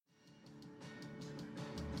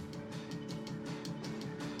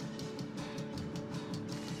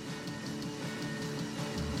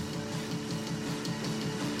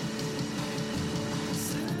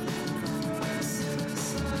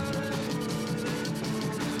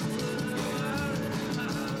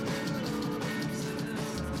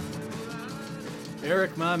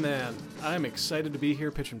Eric, my man, I'm excited to be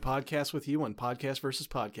here pitching podcasts with you on Podcast versus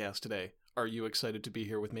Podcast today. Are you excited to be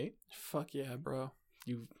here with me? Fuck yeah, bro.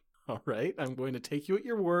 All right, I'm going to take you at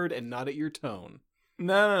your word and not at your tone.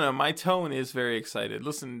 No. My tone is very excited.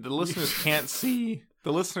 Listen, the listeners can't see.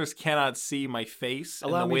 The listeners cannot see my face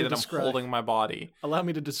and the way that I'm holding my body. Allow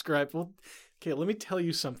me to describe. Well, okay, let me tell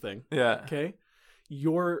you something. Yeah. Okay?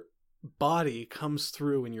 Your body comes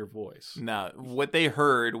through in your voice. No, what they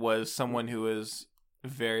heard was someone who was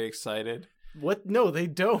very excited. What? No, they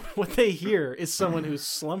don't. What they hear is someone who's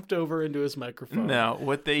slumped over into his microphone. No,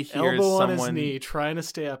 what they hear elbow is someone on his knee, trying to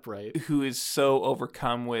stay upright, who is so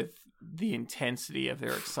overcome with the intensity of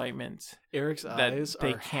their excitement. Eric's that eyes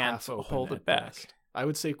they are can't half open hold at it back. best. I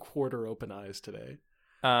would say quarter open eyes today.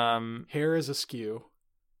 Hair is askew.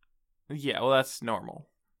 Yeah, well, that's normal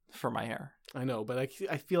for my hair. I know, but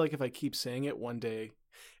I feel like if I keep saying it one day,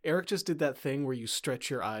 Eric just did that thing where you stretch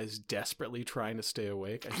your eyes desperately trying to stay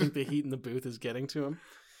awake. I think the heat in the booth is getting to him.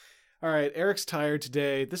 All right, Eric's tired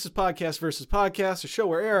today. This is Podcast versus Podcast, a show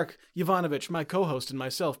where Eric Yovanovich, my co-host, and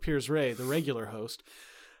myself, Piers Ray, the regular host,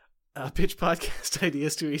 pitch podcast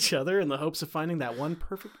ideas to each other in the hopes of finding that one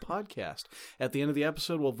perfect podcast. At the end of the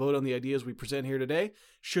episode, we'll vote on the ideas we present here today.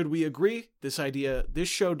 Should we agree, this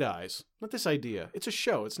show dies. Not this idea. It's a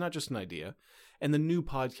show. It's not just an idea. And the new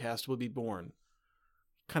podcast will be born.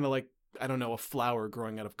 Kind of like, I don't know, a flower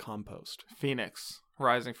growing out of compost. Phoenix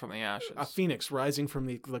rising from the ashes. A phoenix rising from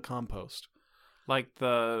the compost. Like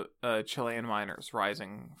the Chilean miners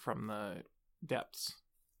rising from the depths.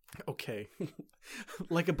 Okay.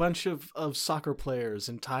 Like a bunch of soccer players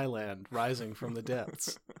in Thailand rising from the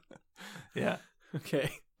depths. Yeah.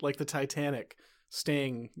 Okay. Like the Titanic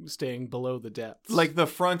staying below the depths. Like the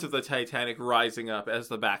front of the Titanic rising up as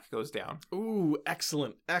the back goes down. Ooh,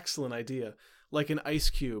 excellent idea. Like an ice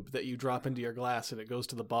cube that you drop into your glass and it goes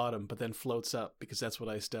to the bottom but then floats up because that's what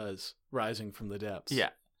ice does, rising from the depths.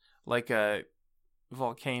 Yeah. Like a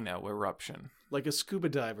volcano eruption. Like a scuba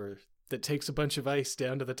diver that takes a bunch of ice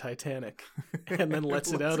down to the Titanic and then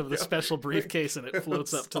lets it out of the special briefcase and it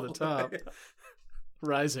floats up to the top,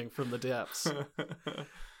 rising from the depths.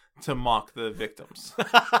 To mock the victims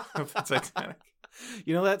of the Titanic.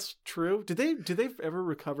 You know, that's true. Did they ever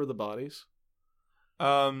recover the bodies?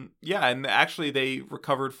 Yeah, and actually they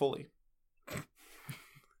recovered fully.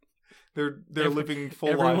 They're living full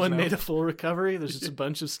lives now. Everyone made a full recovery. There's just a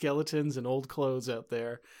bunch of skeletons and old clothes out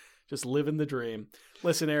there. Just living the dream.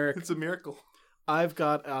 Listen, Eric. It's a miracle. I've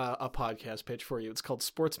got a podcast pitch for you. It's called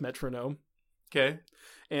Sports Metronome. Okay.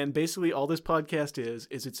 And basically all this podcast is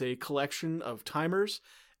it's a collection of timers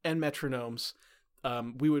and metronomes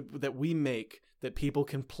that we make that people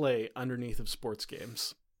can play underneath of sports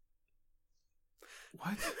games.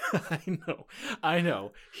 What? I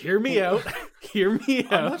know. Hear me out. Hear me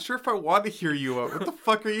out. I'm not sure if I want to hear you out. What the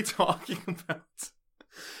fuck are you talking about?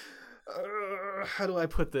 How do I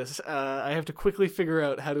put this? I have to quickly figure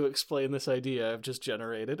out how to explain this idea I've just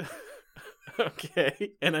generated.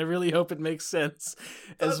 Okay, and I really hope it makes sense.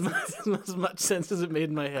 As much sense as it made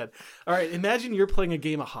in my head. All right, imagine you're playing a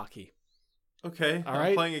game of hockey. Okay, all I'm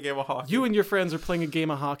right? playing a game of hockey. You and your friends are playing a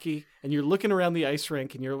game of hockey, and you're looking around the ice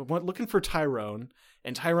rink, and you're looking for Tyrone,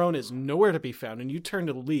 and Tyrone is nowhere to be found, and you turn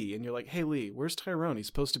to Lee, and you're like, hey, Lee, where's Tyrone? He's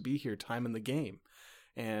supposed to be here time in the game.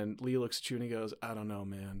 And Lee looks at you and he goes, I don't know,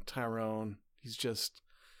 man. Tyrone, he's just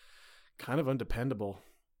kind of undependable,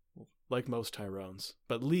 like most Tyrones.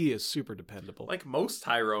 But Lee is super dependable. Like most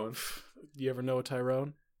Tyrones. You ever know a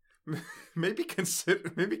Tyrone? Maybe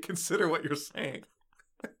consider what you're saying.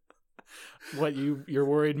 What, you're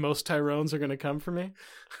worried most Tyrones are going to come for me?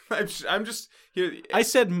 I'm just here. I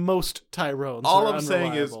said most Tyrones. All are I'm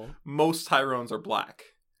saying is most Tyrones are black.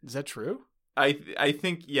 Is that true? I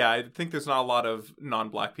think there's not a lot of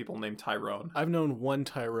non-black people named Tyrone. I've known one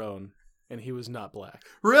Tyrone, and he was not black.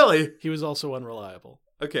 Really? He was also unreliable.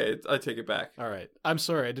 Okay, I take it back. All right. I'm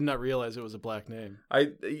sorry. I did not realize it was a black name.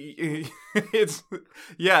 It's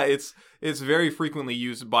very frequently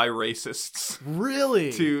used by racists.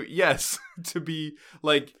 Really? To be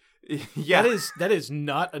like, yeah. That is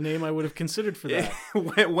not a name I would have considered for that.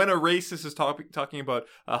 When a racist is talking about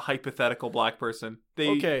a hypothetical black person,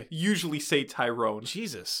 they usually say Tyrone.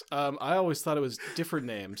 Jesus. I always thought it was different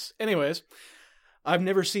names. Anyways, I've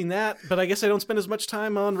never seen that, but I guess I don't spend as much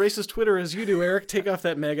time on racist Twitter as you do, Eric. Take off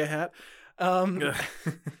that MAGA hat.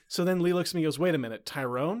 So then Lee looks at me and goes, wait a minute,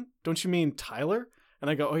 Tyrone? Don't you mean Tyler? And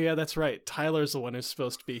I go, oh yeah, that's right. Tyler's the one who's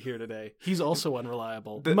supposed to be here today. He's also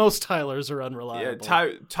unreliable. Most Tylers are unreliable.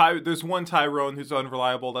 Yeah, there's one Tyrone who's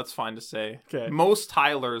unreliable. That's fine to say. Okay. Most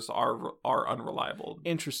Tylers are unreliable.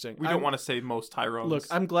 Interesting. We don't want to say most Tyrones. Look,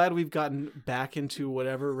 I'm glad we've gotten back into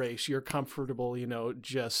whatever race you're comfortable,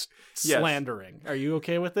 just slandering. Are you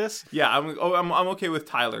okay with this? Yeah, I'm okay with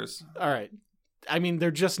Tylers. All right. I mean, they're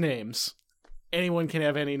just names. Anyone can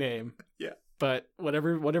have any name. Yeah. But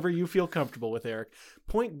whatever you feel comfortable with, Eric.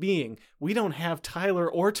 Point being, we don't have Tyler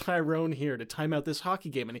or Tyrone here to time out this hockey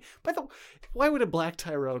game. Why would a black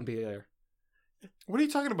Tyrone be there? What are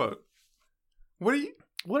you talking about? What are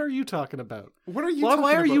you talking about? What are you talking about?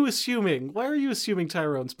 Why are you assuming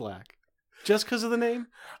Tyrone's black? Just because of the name?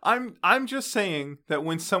 I'm just saying that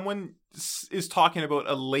when someone is talking about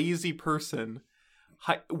a lazy person,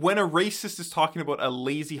 when a racist is talking about a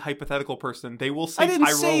lazy hypothetical person, they will say Tyrone. I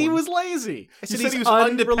didn't say he was lazy. I said he was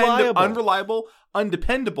unreliable,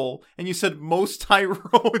 undependable, and you said most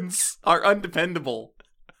Tyrones are undependable.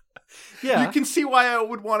 Yeah. You can see why I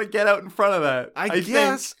would want to get out in front of that. I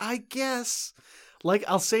guess. Like,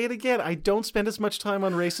 I'll say it again. I don't spend as much time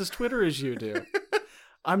on racist Twitter as you do.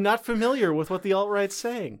 I'm not familiar with what the alt-right's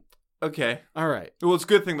saying. Okay. All right. Well, it's a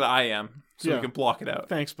good thing that I am. So we can block it out.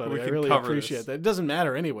 Thanks, buddy. I really appreciate that. It doesn't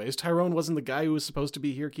matter anyways. Tyrone wasn't the guy who was supposed to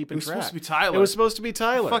be here keeping track. It was supposed to be Tyler. It was supposed to be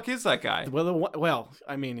Tyler. Who the fuck is that guy? Well,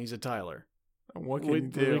 I mean, he's a Tyler. What can you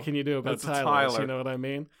do? What can you do about Tyler? You know what I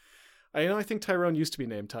mean? I think Tyrone used to be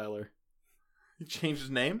named Tyler. He changed his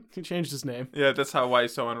name? He changed his name. Yeah, that's why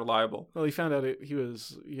he's so unreliable. Well, he found out he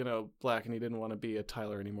was, black and he didn't want to be a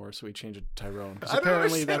Tyler anymore, so he changed it to Tyrone.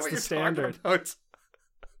 Apparently that's the standard.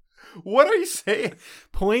 What are you saying?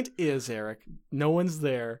 Point is, Eric, no one's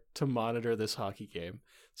there to monitor this hockey game.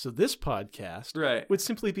 So this podcast would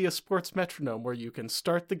simply be a sports metronome where you can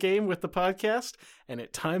start the game with the podcast and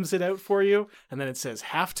it times it out for you, and then it says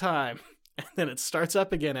halftime, and then it starts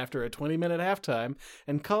up again after a 20-minute halftime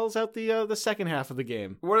and calls out the second half of the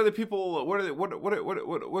game. What are the people?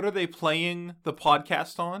 What are they playing the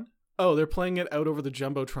podcast on? Oh, they're playing it out over the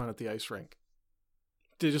jumbotron at the ice rink.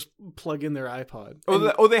 They just plug in their iPod.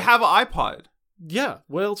 They have an iPod. Yeah.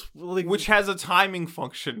 What else? Which has a timing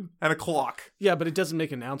function and a clock. Yeah, but it doesn't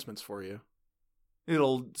make announcements for you.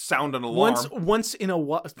 It'll sound an alarm. Once in a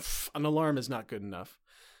while, an alarm is not good enough.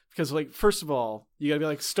 Because, first of all, you gotta be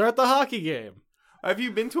like, start the hockey game. Have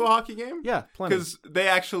you been to a hockey game? Yeah, plenty. Because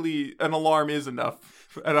an alarm is enough.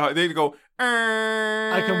 They go.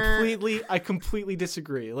 I completely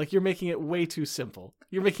disagree. Like, you're making it way too simple.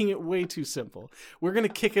 We're gonna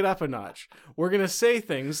kick it up a notch. We're gonna say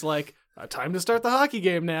things like, time to start the hockey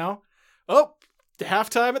game now. Oh,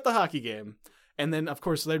 halftime at the hockey game. And then, of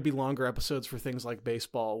course, there'd be longer episodes for things like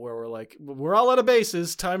baseball where we're like, we're all out of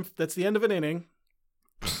bases. That's the end of an inning.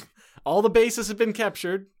 All the bases have been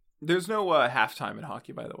captured. There's no halftime in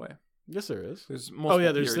hockey, by the way. Yes, there is. There's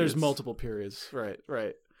multiple periods. Right.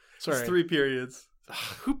 Sorry. It's 3 periods.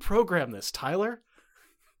 Who programmed this? Tyler?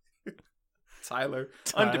 Tyler.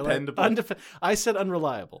 Undependable. I said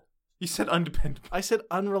unreliable. You said undependable. I said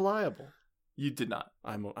unreliable. You did not.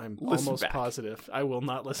 I'm almost positive. I will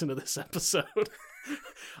not listen to this episode.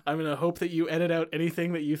 I'm going to hope that you edit out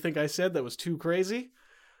anything that you think I said that was too crazy.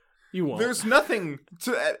 You won't. There's nothing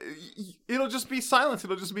to... It'll just be silence.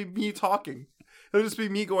 It'll just be me talking. It'll just be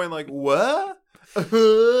me going like, what?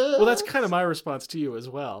 Well, that's kind of my response to you as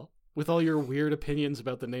well. With all your weird opinions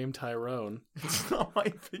about the name Tyrone. It's not my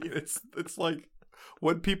opinion. It's like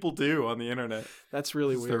what people do on the internet. That's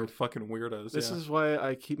really weird. They're fucking weirdos. This is why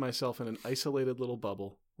I keep myself in an isolated little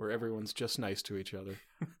bubble where everyone's just nice to each other.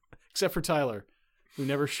 Except for Tyler, who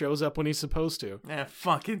never shows up when he's supposed to.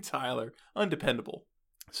 Fucking Tyler. Undependable.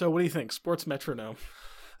 So what do you think? Sports metronome.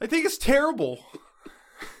 I think it's terrible.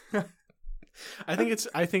 I think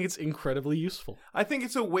it's incredibly useful. I think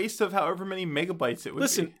it's a waste of however many megabytes it would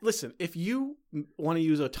be. Listen, if you want to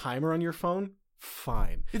use a timer on your phone,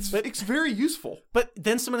 fine. It's very useful. But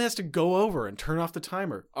then someone has to go over and turn off the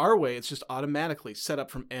timer. Our way, it's just automatically set up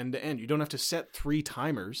from end to end. You don't have to set 3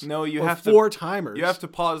 timers. No, you have 4 timers. You have to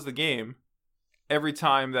pause the game every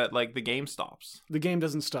time that the game stops. The game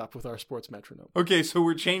doesn't stop with our sports metronome. Okay, so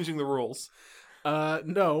we're changing the rules.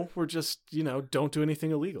 No, we're just, don't do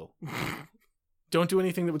anything illegal. Don't do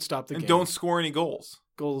anything that would stop the game. And don't score any goals.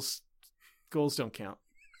 Goals don't count.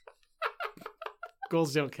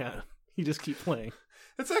 Goals don't count. You just keep playing.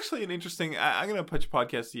 That's actually an interesting... I'm going to pitch a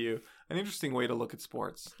podcast to you. An interesting way to look at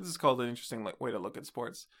sports. This is called an interesting way to look at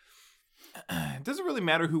sports. Does it really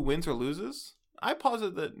matter who wins or loses? I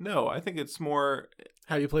posit that no. I think it's more...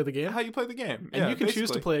 How you play the game? How you play the game. And you can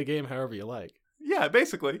choose to play a game however you like. Yeah,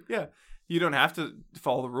 basically. Yeah. You don't have to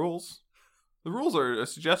follow the rules. The rules are a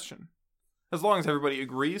suggestion. As long as everybody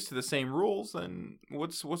agrees to the same rules, then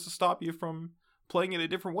what's to stop you from playing it a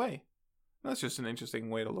different way? That's just an interesting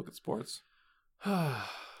way to look at sports. I'm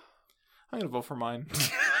going to vote for mine.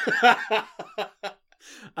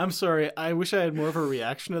 I'm sorry. I wish I had more of a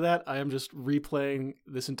reaction to that. I am just replaying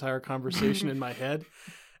this entire conversation in my head.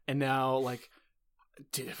 And now, like...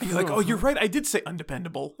 You're like, oh, you're right. I did say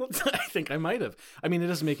undependable. I think I might have. I mean, it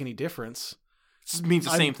doesn't make any difference. It means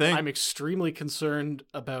the same thing. I'm extremely concerned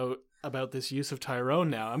about this use of Tyrone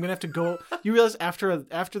now. I'm going to have to go... You realize after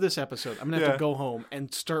this episode, I'm going to have to go home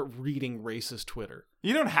and start reading racist Twitter.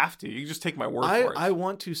 You don't have to. You can just take my word for it. I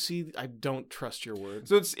want to see... I don't trust your word.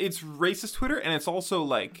 So it's racist Twitter, and it's also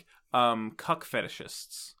like cuck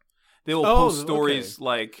fetishists. They will post stories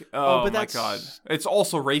like, oh my God. It's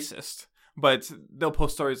also racist. But they'll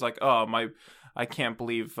post stories like, oh, I can't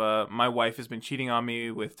believe my wife has been cheating on me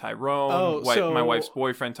with Tyrone. My wife's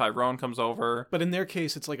boyfriend, Tyrone, comes over. But in their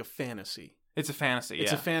case, it's like a fantasy. It's a fantasy,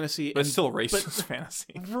 It's a fantasy. But it's still a racist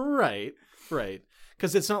fantasy. Right.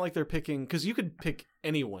 Because it's not like they're picking... Because you could pick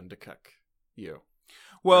anyone to cuck you.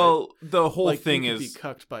 Well, the whole thing you is... You could be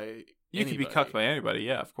cucked by anybody. You could be cucked by anybody,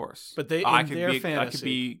 yeah, of course. But their fantasy... I could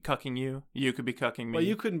be cucking you. You could be cucking me. Well,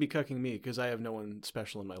 you couldn't be cucking me because I have no one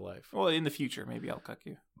special in my life. Well, in the future, maybe I'll cuck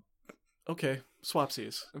you. Okay,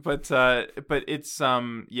 swapsies. But it's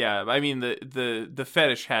yeah. I mean the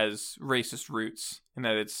fetish has racist roots in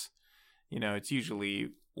that it's usually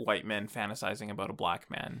white men fantasizing about a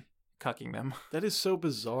black man cucking them. That is so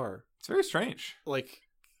bizarre. It's very strange. Like,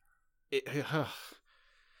 it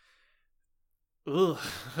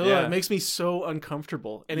makes me so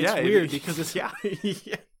uncomfortable, and it's weird because it's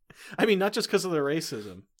I mean, not just because of the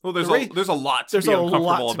racism. Well, there's a lot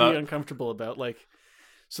to be uncomfortable about. Like,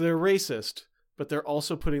 so they're racist, but they're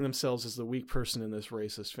also putting themselves as the weak person in this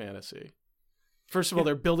racist fantasy. First of all,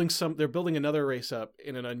 they're building another race up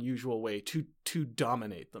in an unusual way to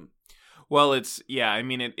dominate them. Well, I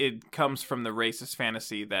mean, it comes from the racist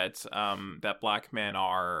fantasy that that black men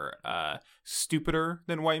are stupider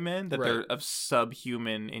than white men, that they're of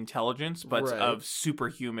subhuman intelligence, but of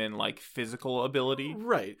superhuman, like, physical ability.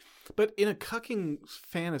 Right. But in a cucking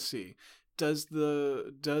fantasy, let's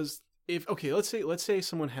say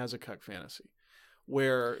someone has a cuck fantasy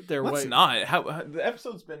where they're white. Not. How the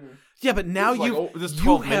episode's been... Yeah, but now this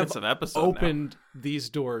 12 minutes of episode opened these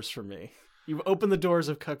doors for me. You've opened the doors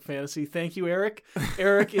of cuck fantasy. Thank you, Eric.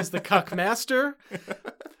 Eric is the cuck master.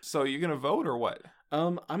 So you're gonna vote or what?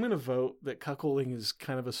 I'm gonna vote that cuckolding is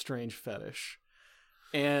kind of a strange fetish,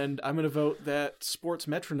 and I'm gonna vote that Sports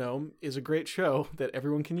Metronome is a great show that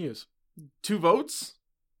everyone can use. 2 votes?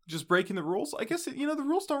 Just breaking the rules? I guess the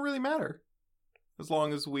rules don't really matter as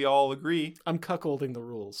long as we all agree. I'm cuckolding the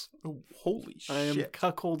rules. Oh, holy shit! I am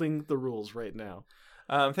cuckolding the rules right now.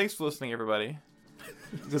 Thanks for listening, everybody.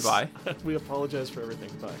 Goodbye. We apologize for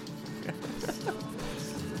everything. Bye.